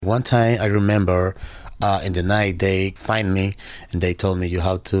One time I remember in the night they find me and they told me you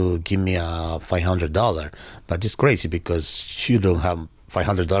have to give me a $500. But it's crazy because you don't have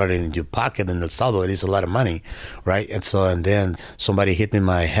 $500 in your pocket in El Salvador. It's a lot of money, right? And then somebody hit me in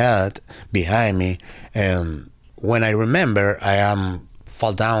my head behind me, and when I remember, I am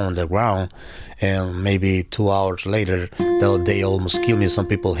fall down on the ground, and maybe 2 hours later they almost kill me. Some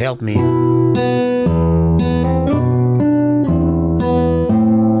people help me.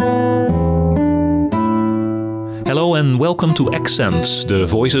 Hello and welcome to Accents, the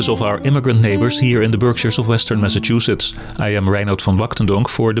voices of our immigrant neighbors here in the Berkshires of Western Massachusetts. I am Reinoud van Wachtendonk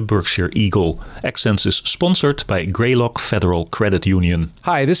for the Berkshire Eagle. Accents is sponsored by Greylock Federal Credit Union.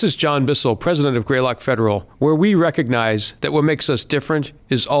 Hi, this is John Bissell, president of Greylock Federal, where we recognize that what makes us different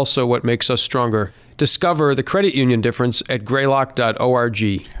is also what makes us stronger. Discover the credit union difference at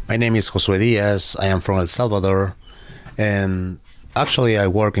greylock.org. My name is Josue Diaz. I am from El Salvador, and actually I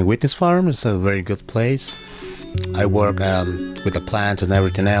work in Witness Farm. It's a very good place. I work with the plants and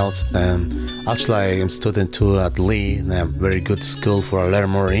everything else. And actually, I am student too at Lee, and I'm very good school for learn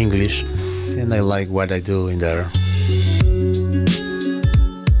more English. And I like what I do in there.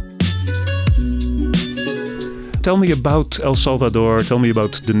 Tell me about El Salvador. Tell me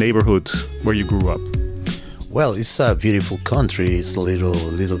about the neighborhood where you grew up. Well, it's a beautiful country. It's a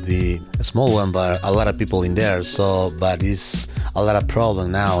little bit a small one, but a lot of people in there. But it's a lot of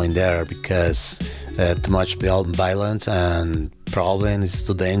problem now in there because too much violence and problems,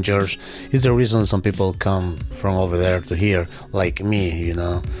 too dangerous. It's the reason some people come from over there to here, like me,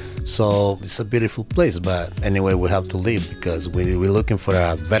 So it's a beautiful place, but anyway, we have to leave because we're looking for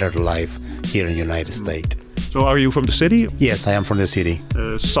a better life here in the United States. So are you from the city? Yes, I am from the city.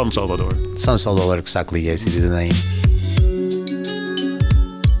 San Salvador. San Salvador, exactly. Yes, it is the name.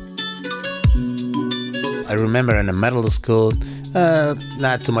 I remember in the middle school,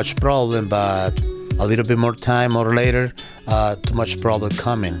 not too much problem, but a little bit more time or later, too much problem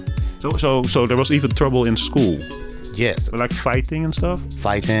coming. So there was even trouble in school? Yes. Like fighting and stuff?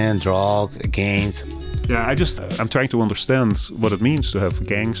 Fighting, drug, gangs. Yeah, I'm trying to understand what it means to have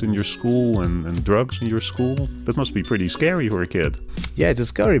gangs in your school and drugs in your school. That must be pretty scary for a kid. Yeah, it's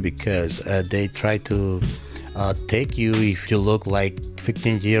scary because they try to take you if you look like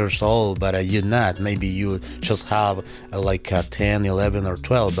 15 years old, but you're not. Maybe you just have like 10, 11 or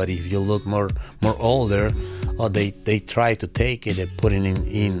 12, but if you look more older, they try to take it and put it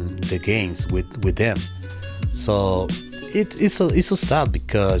in the gangs with them. So it's so sad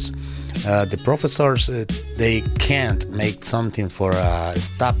because the professors, they can't make something for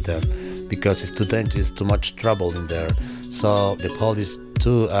stop them because it's too dangerous, too much trouble in there. So the police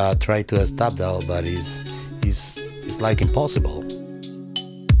too try to stop that, but it's like impossible.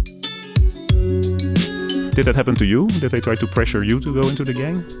 Did that happen to you? Did they try to pressure you to go into the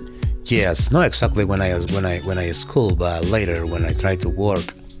gang? Yes, not exactly when I school, but later when I tried to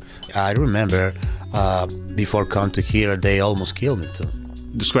work. I remember before come to here, they almost killed me too.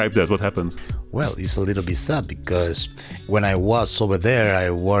 Describe that. What happened? Well, it's a little bit sad because when I was over there, I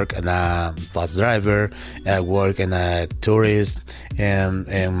work as a bus driver, I work as a tourist, and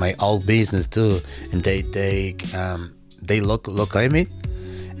my old business too. And they look at me,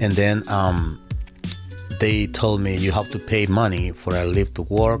 and then they told me you have to pay money for a live to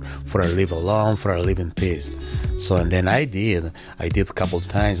work, for a live alone, for a live in peace. So and then I did a couple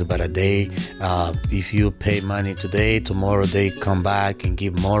times, but if you pay money today, tomorrow they come back and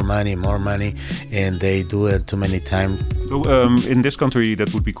give more money, and they do it too many times. So in this country,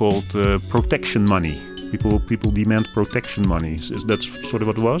 that would be called protection money. People demand protection money. Is that sort of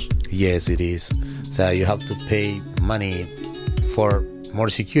what it was? Yes, it is. So you have to pay money for more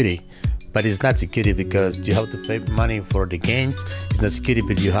security. But it's not security because you have to pay money for the games. It's not security,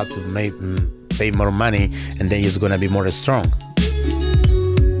 but you have to pay more money, and then it's going to be more strong.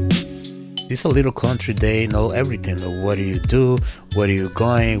 It's a little country. They know everything. What do you do? Where are you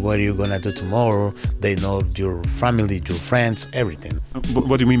going? What are you going to do tomorrow? They know your family, your friends, everything.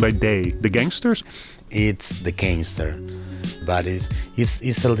 What do you mean by they? The gangsters? It's the gangster. But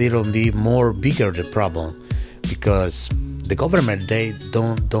it's a little bit more bigger, the problem, because the government, they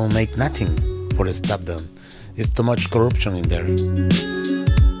don't make nothing for to stop them. It's too much corruption in there.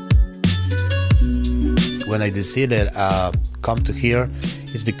 When I decided come to here,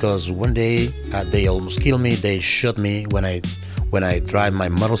 it's because one day they almost killed me. They shot me when I drive my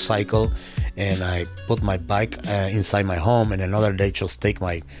motorcycle, and I put my bike inside my home. And another day, just take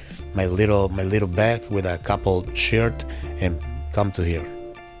my little bag with a couple shirt and come to here.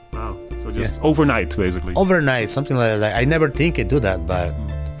 Wow. So just overnight, basically. Overnight, something like that. I never think I'd do that, but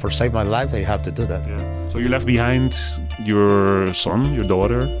for save my life, I have to do that. Yeah. So you left behind your son, your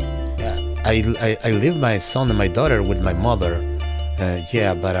daughter? Yeah, I leave my son and my daughter with my mother.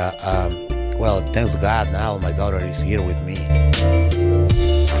 Well, thanks God now my daughter is here with me.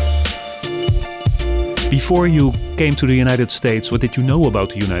 Before you came to the United States, what did you know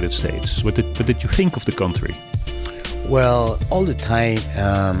about the United States? What did you think of the country? Well, all the time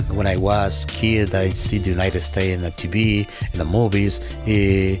when I was a kid, I see the United States in the TV, in the movies.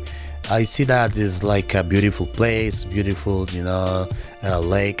 I see that it's like a beautiful place, beautiful,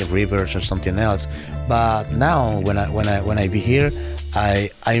 lake, rivers, or something else. But now, when I be here,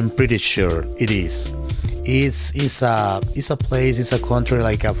 I'm pretty sure it is. It's a place, it's a country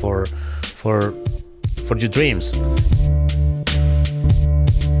like for your dreams.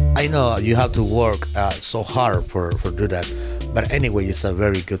 I know you have to work so hard for do that, but anyway, it's a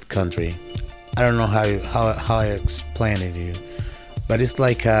very good country. I don't know how I explain it to you, but it's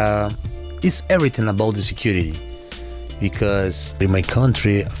like it's everything about the security. Because in my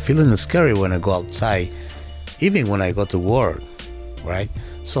country, I'm feeling scary when I go outside, even when I go to work, right?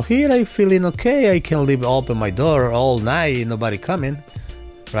 So here I feeling okay. I can leave open my door all night, nobody coming,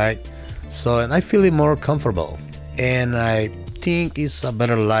 right? So and I feeling more comfortable, and I think it's a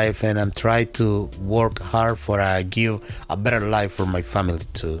better life, and I'm trying to work hard for give a better life for my family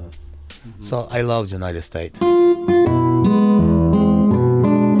too. Mm-hmm. So I love the United States.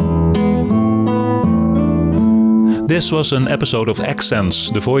 This was an episode of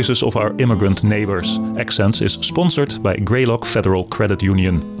Accents, the voices of our immigrant neighbors. Accents is sponsored by Greylock Federal Credit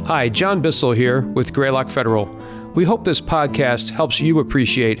Union. Hi, John Bissell here with Greylock Federal. We hope this podcast helps you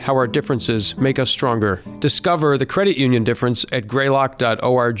appreciate how our differences make us stronger. Discover the credit union difference at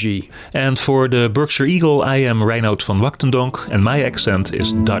greylock.org. And for the Berkshire Eagle, I am Reinoud van Wachtendonk, and my accent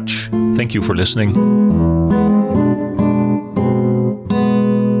is Dutch. Thank you for listening.